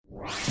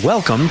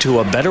Welcome to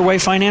A Better Way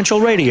Financial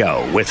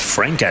Radio with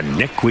Frank and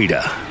Nick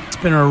Guida. It's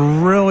been a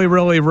really,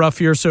 really rough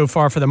year so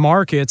far for the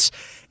markets,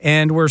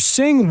 and we're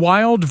seeing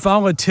wild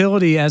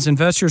volatility as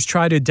investors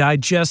try to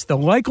digest the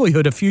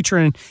likelihood of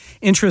future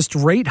interest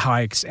rate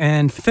hikes.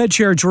 And Fed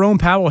Chair Jerome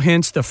Powell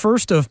hints the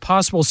first of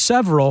possible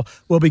several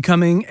will be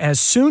coming as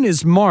soon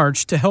as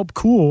March to help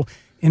cool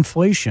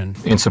inflation.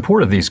 In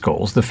support of these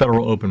goals, the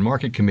Federal Open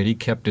Market Committee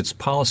kept its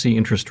policy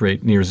interest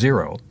rate near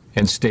zero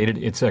and stated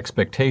its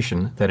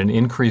expectation that an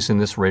increase in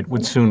this rate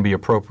would soon be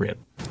appropriate.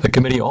 The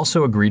committee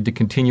also agreed to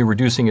continue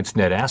reducing its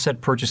net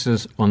asset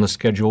purchases on the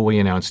schedule we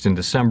announced in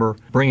December,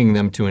 bringing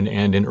them to an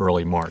end in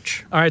early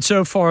March. All right,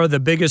 so far the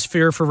biggest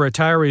fear for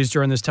retirees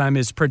during this time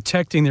is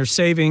protecting their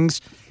savings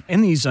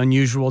in these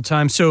unusual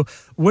times. So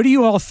what do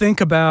you all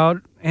think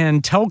about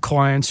and tell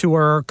clients who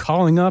are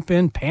calling up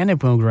in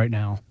panic mode right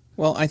now?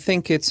 Well, I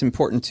think it's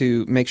important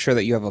to make sure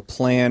that you have a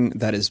plan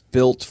that is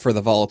built for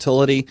the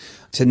volatility,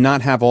 to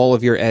not have all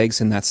of your eggs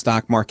in that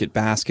stock market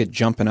basket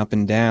jumping up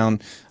and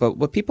down. But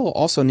what people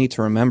also need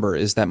to remember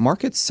is that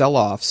market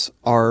sell-offs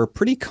are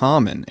pretty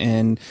common.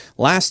 And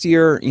last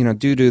year,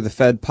 due to the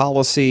Fed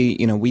policy,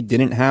 we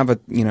didn't have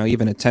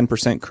even a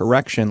 10%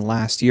 correction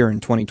last year in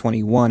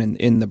 2021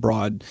 in the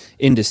broad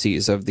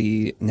indices of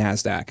the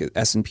NASDAQ,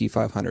 S&P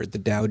 500, the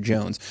Dow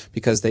Jones,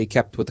 because they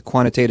kept with the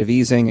quantitative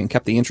easing and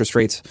kept the interest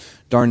rates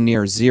darn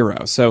near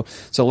zero. So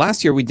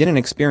last year we didn't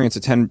experience a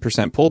 10%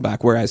 pullback,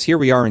 whereas here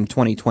we are in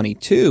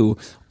 2022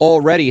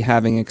 already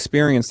having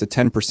experienced a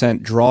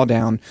 10%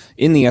 drawdown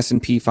in the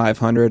S&P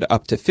 500,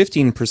 up to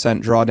 15%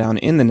 drawdown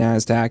in the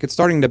NASDAQ. It's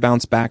starting to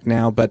bounce back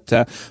now, but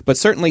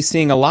certainly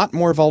seeing a lot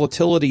more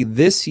volatility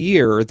this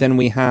year than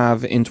we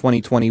have in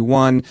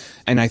 2021.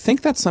 And I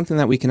think that's something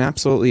that we can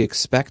absolutely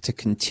expect to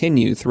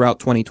continue throughout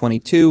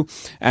 2022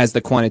 as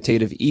the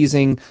quantitative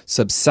easing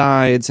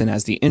subsides and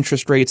as the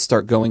interest rates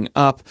start going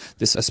up.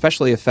 This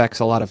especially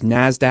affects a lot of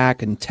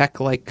NASDAQ and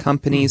tech-like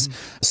companies.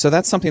 So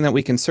that's something that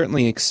we can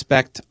certainly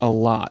expect a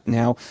lot.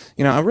 Now,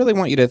 I really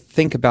want you to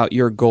think about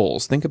your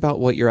goals. Think about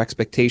what your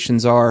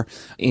expectations are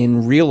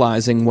in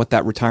realizing what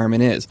that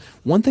retirement is.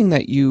 One thing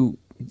that you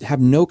have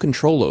no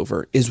control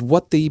over is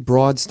what the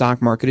broad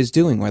stock market is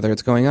doing, whether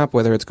it's going up,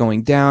 whether it's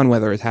going down,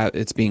 whether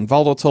it's being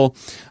volatile.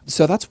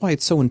 So that's why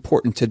it's so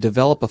important to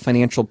develop a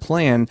financial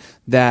plan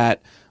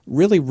that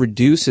really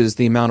reduces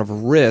the amount of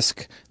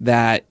risk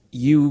that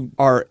you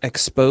are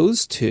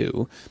exposed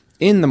to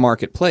in the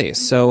marketplace.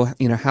 So,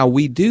 how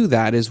we do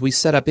that is we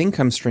set up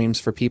income streams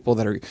for people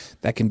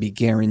that can be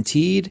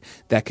guaranteed,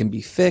 that can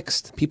be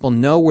fixed. People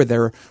know where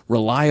their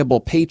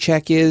reliable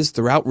paycheck is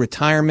throughout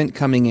retirement,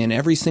 coming in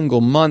every single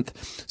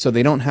month, so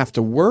they don't have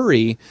to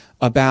worry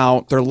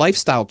about their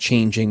lifestyle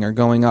changing or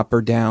going up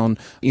or down,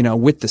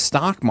 with the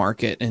stock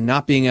market and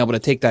not being able to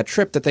take that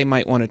trip that they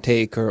might want to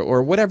take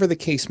or whatever the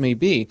case may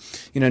be.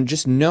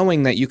 Just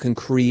knowing that you can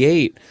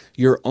create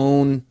your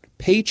own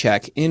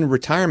paycheck in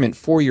retirement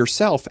for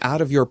yourself out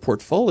of your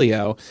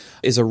portfolio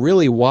is a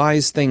really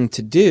wise thing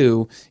to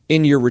do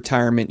in your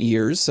retirement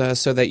years,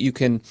 so that you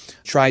can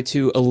try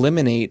to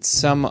eliminate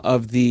some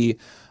of the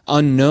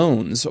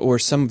unknowns or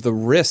some of the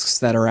risks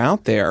that are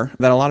out there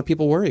that a lot of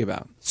people worry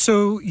about.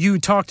 So you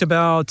talked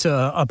about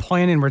a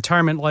plan in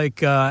retirement,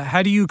 like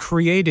how do you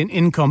create an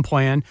income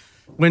plan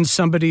when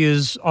somebody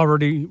is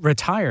already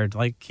retired,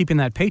 like keeping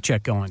that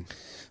paycheck going?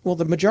 Well,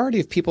 the majority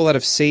of people that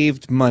have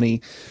saved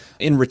money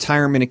in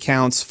retirement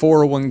accounts,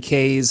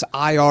 401ks,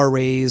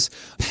 IRAs,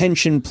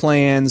 pension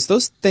plans,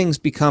 those things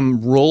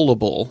become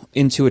rollable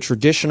into a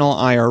traditional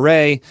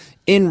IRA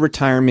in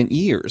retirement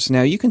years.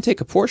 Now, you can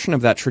take a portion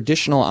of that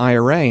traditional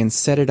IRA and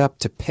set it up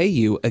to pay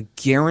you a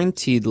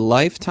guaranteed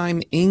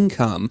lifetime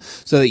income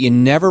so that you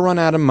never run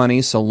out of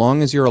money so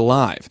long as you're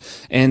alive.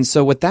 And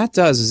so what that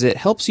does is it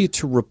helps you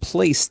to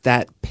replace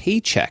that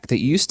paycheck that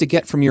you used to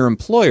get from your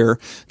employer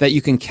that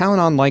you can count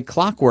on like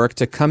clockwork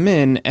to come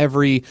in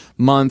every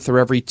month or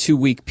every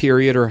 2-week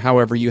period or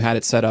however you had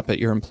it set up at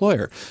your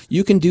employer.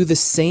 You can do the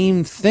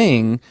same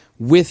thing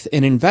with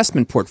an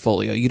investment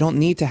portfolio. You don't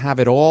need to have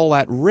it all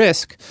at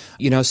risk,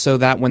 so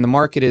that when the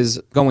market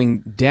is going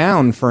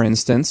down, for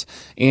instance,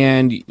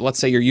 and let's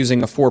say you're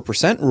using a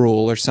 4%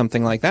 rule or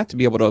something like that to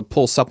be able to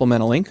pull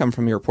supplemental income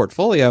from your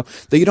portfolio,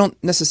 that you don't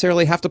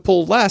necessarily have to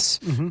pull less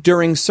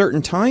during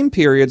certain time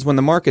periods when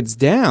the market's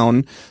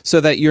down,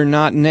 so that you're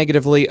not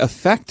negatively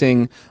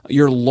affecting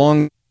your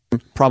long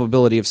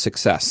probability of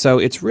success. So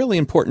it's really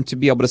important to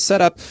be able to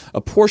set up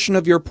a portion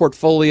of your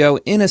portfolio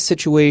in a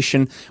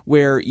situation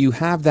where you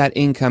have that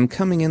income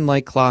coming in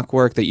like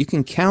clockwork that you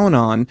can count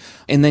on,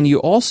 and then you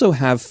also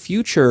have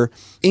future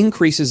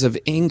increases of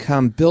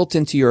income built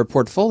into your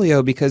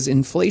portfolio because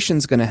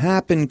inflation's going to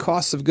happen,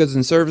 costs of goods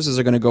and services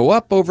are going to go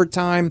up over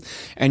time,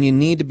 and you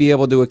need to be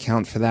able to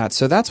account for that.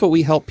 So that's what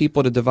we help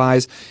people to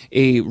devise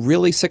a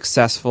really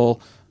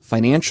successful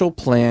financial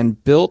plan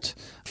built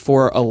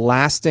for a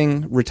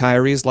lasting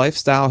retiree's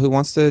lifestyle who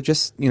wants to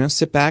just,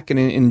 sit back and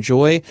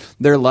enjoy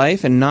their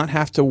life and not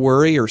have to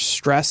worry or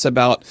stress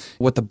about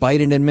what the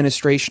Biden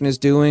administration is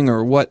doing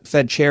or what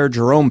Fed Chair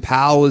Jerome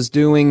Powell is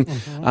doing,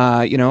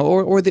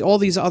 or all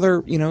these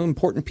other,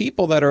 important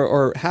people that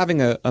are having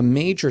a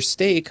major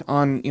stake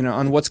on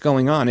what's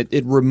going on.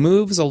 It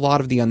removes a lot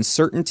of the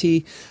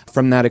uncertainty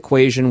from that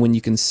equation when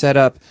you can set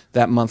up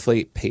that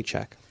monthly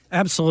paycheck.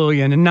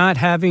 Absolutely. And not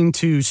having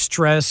to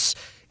stress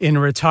in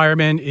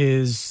retirement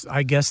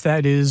I guess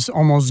that is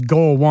almost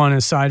goal one,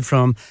 aside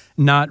from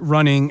not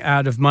running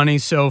out of money.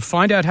 So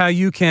find out how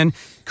you can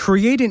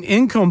create an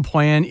income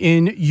plan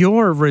in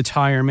your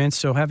retirement.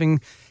 So having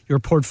your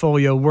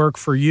portfolio work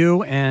for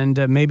you, and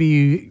maybe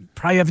you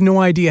probably have no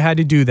idea how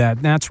to do that.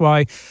 And that's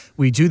why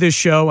we do this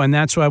show, and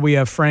that's why we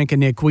have Frank and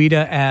Nick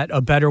Guida at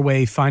A Better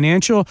Way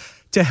Financial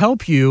to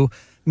help you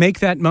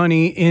make that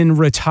money in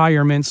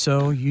retirement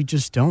so you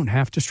just don't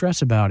have to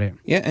stress about it.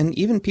 Yeah, and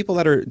even people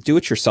that are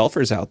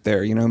do-it-yourselfers out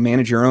there,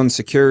 manage your own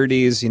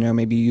securities,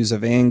 maybe you use a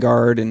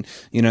Vanguard and,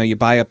 you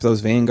buy up those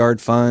Vanguard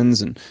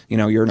funds and,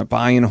 you're in a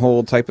buy and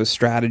hold type of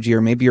strategy,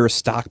 or maybe you're a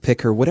stock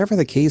picker, whatever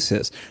the case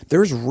is.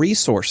 There's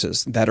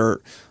resources that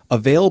are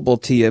available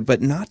to you,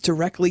 but not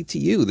directly to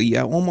you. You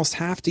almost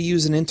have to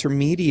use an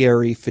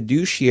intermediary,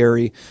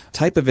 fiduciary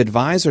type of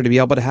advisor to be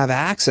able to have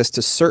access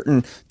to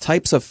certain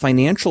types of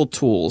financial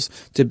tools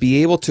to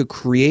be able to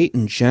create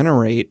and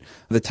generate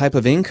the type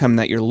of income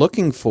that you're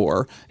looking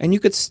for. And you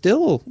could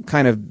still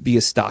kind of be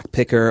a stock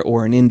picker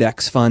or an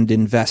index fund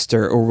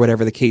investor or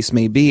whatever the case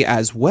may be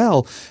as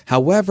well.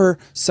 However,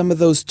 some of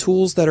those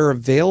tools that are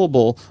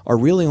available are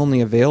really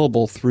only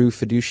available through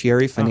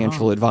fiduciary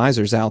financial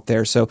advisors out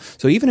there. So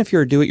even if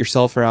you're a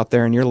do-it-yourselfer out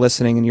there and you're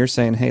listening and you're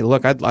saying, hey,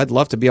 look, I'd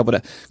love to be able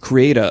to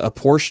create a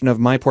portion of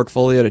my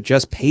portfolio to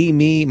just pay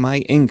me my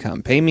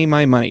income, pay me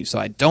my money, so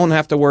I don't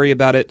have to worry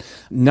about it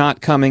not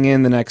coming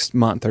in the next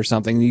month or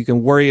something. You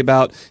can worry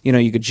about,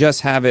 you could just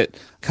have it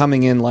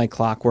coming in like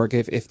clockwork.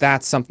 If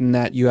that's something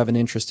that you have an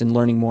interest in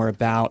learning more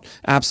about,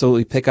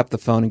 absolutely pick up the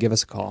phone and give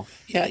us a call.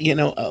 Yeah,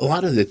 a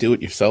lot of the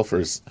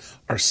do-it-yourselfers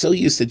are so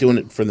used to doing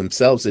it for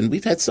themselves, and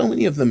we've had so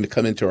many of them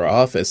come into our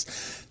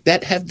office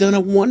that have done a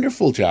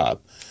wonderful job.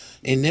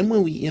 And then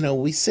when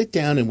we sit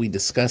down and we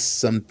discuss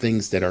some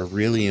things that are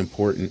really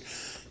important,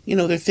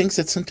 there are things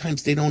that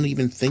sometimes they don't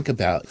even think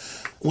about.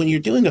 When you're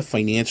doing a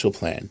financial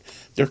plan,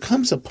 there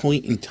comes a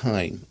point in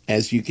time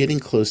as you're getting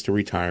close to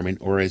retirement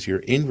or as you're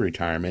in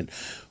retirement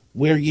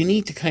where you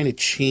need to kind of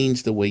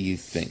change the way you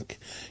think.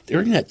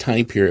 During that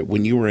time period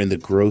when you were in the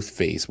growth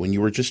phase, when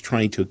you were just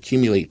trying to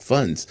accumulate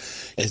funds,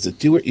 as a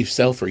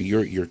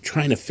do-it-yourselfer, you're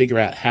trying to figure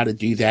out how to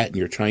do that and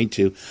you're trying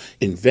to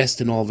invest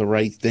in all the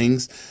right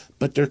things.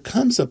 But there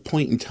comes a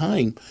point in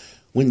time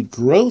when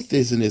growth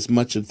isn't as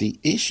much of the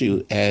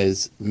issue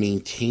as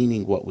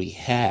maintaining what we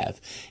have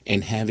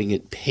and having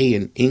it pay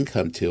an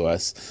income to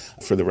us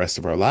for the rest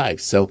of our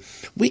lives. So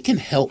we can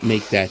help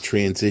make that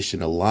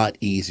transition a lot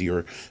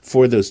easier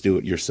for those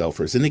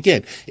do-it-yourselfers. And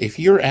again, if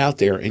you're out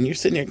there and you're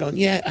sitting there going,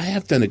 yeah, I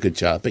have done a good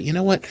job, but you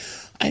know what?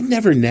 I've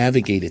never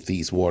navigated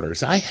these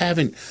waters. I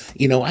haven't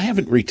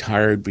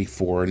retired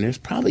before, and there's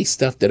probably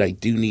stuff that I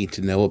do need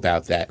to know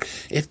about that.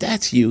 If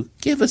that's you,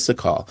 give us a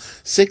call,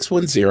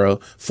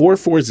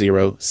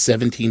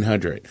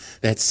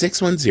 610-440-1700. That's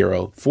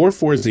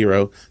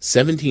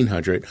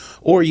 610-440-1700,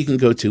 or you can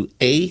go to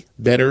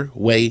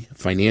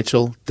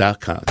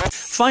abetterwayfinancial.com.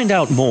 Find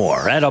out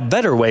more at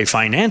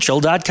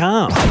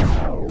abetterwayfinancial.com.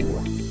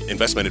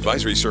 Investment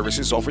advisory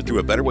services offered through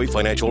A Better Way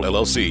Financial,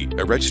 LLC,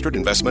 a registered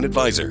investment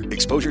advisor.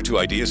 Exposure to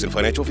ideas and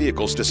financial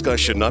vehicles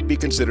discussed should not be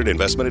considered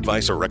investment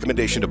advice or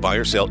recommendation to buy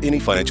or sell any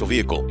financial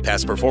vehicle.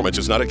 Past performance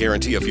is not a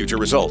guarantee of future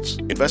results.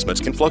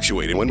 Investments can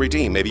fluctuate and when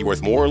redeemed may be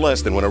worth more or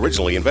less than when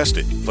originally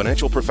invested.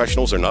 Financial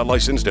professionals are not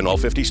licensed in all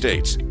 50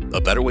 states.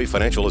 A Better Way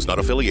Financial is not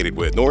affiliated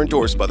with nor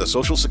endorsed by the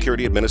Social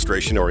Security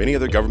Administration or any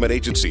other government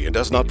agency and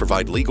does not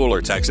provide legal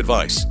or tax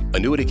advice.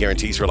 Annuity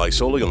guarantees rely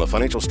solely on the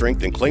financial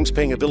strength and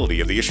claims-paying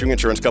ability of the issuing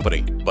insurance company.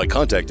 By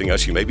contacting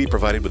us, you may be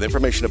provided with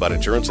information about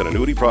insurance and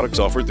annuity products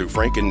offered through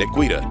Frank and Nick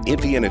Guida,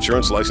 NPN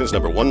Insurance License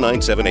number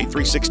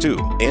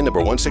 1978362 and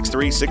number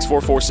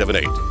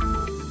 163-64478.